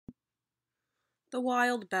The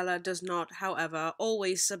wild Bella does not, however,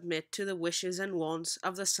 always submit to the wishes and wants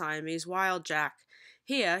of the Siamese Wildjack.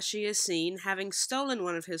 Here she is seen having stolen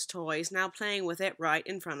one of his toys, now playing with it right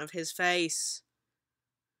in front of his face.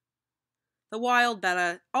 The wild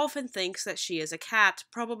Bella often thinks that she is a cat,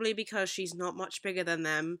 probably because she's not much bigger than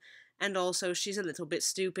them, and also she's a little bit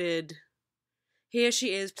stupid. Here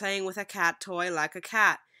she is playing with a cat toy like a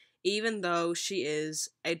cat, even though she is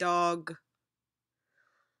a dog.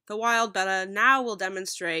 The wild Bella now will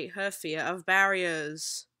demonstrate her fear of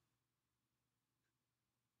barriers.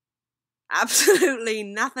 Absolutely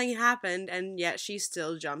nothing happened, and yet she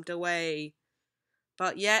still jumped away.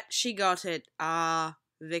 But yet she got it. Ah,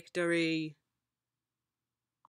 victory.